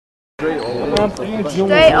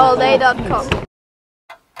StraightAllDay.com.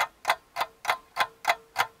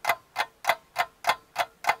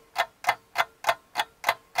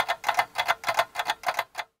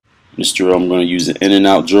 This drill, I'm going to use an in and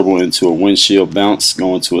out dribble into a windshield bounce,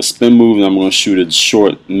 go into a spin move, and I'm going to shoot a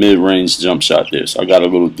short mid-range jump shot there. So I got a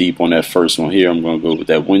little deep on that first one here. I'm going to go with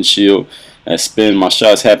that windshield, that spin. My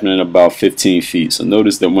shot's happening about 15 feet. So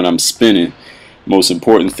notice that when I'm spinning, most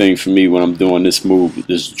important thing for me when I'm doing this move,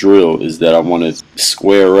 this drill, is that I want to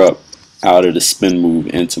square up out of the spin move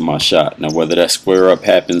into my shot. Now whether that square up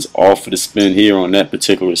happens off of the spin here on that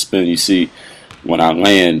particular spin, you see when I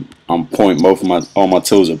land, I'm pointing all my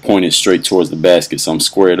toes are pointed straight towards the basket, so I'm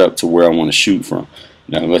squared up to where I want to shoot from.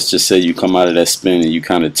 Now let's just say you come out of that spin and you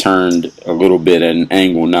kind of turned a little bit at an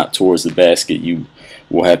angle, not towards the basket. You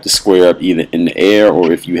will have to square up either in the air,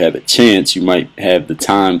 or if you have a chance, you might have the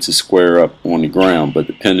time to square up on the ground. But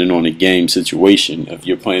depending on the game situation, if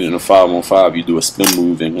you're playing in a 5-on-5, you do a spin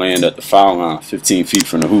move and land at the foul line 15 feet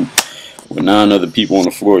from the hoop. With 9 other people on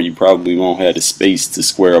the floor, you probably won't have the space to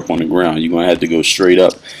square up on the ground. You're going to have to go straight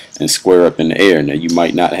up and square up in the air. Now, you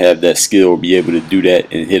might not have that skill or be able to do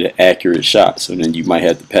that and hit an accurate shot. So then you might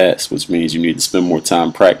have to pass, which means you need to spend more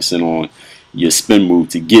time practicing on your spin move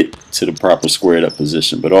to get to the proper squared up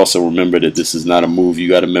position. But also remember that this is not a move you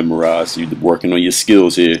got to memorize. You're working on your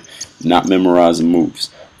skills here, not memorizing moves.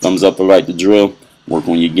 Thumbs up to like the drill. Work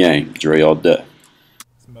on your game. Dre all day.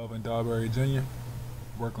 It's Melvin Dahlberry Jr.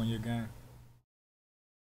 Work on your game.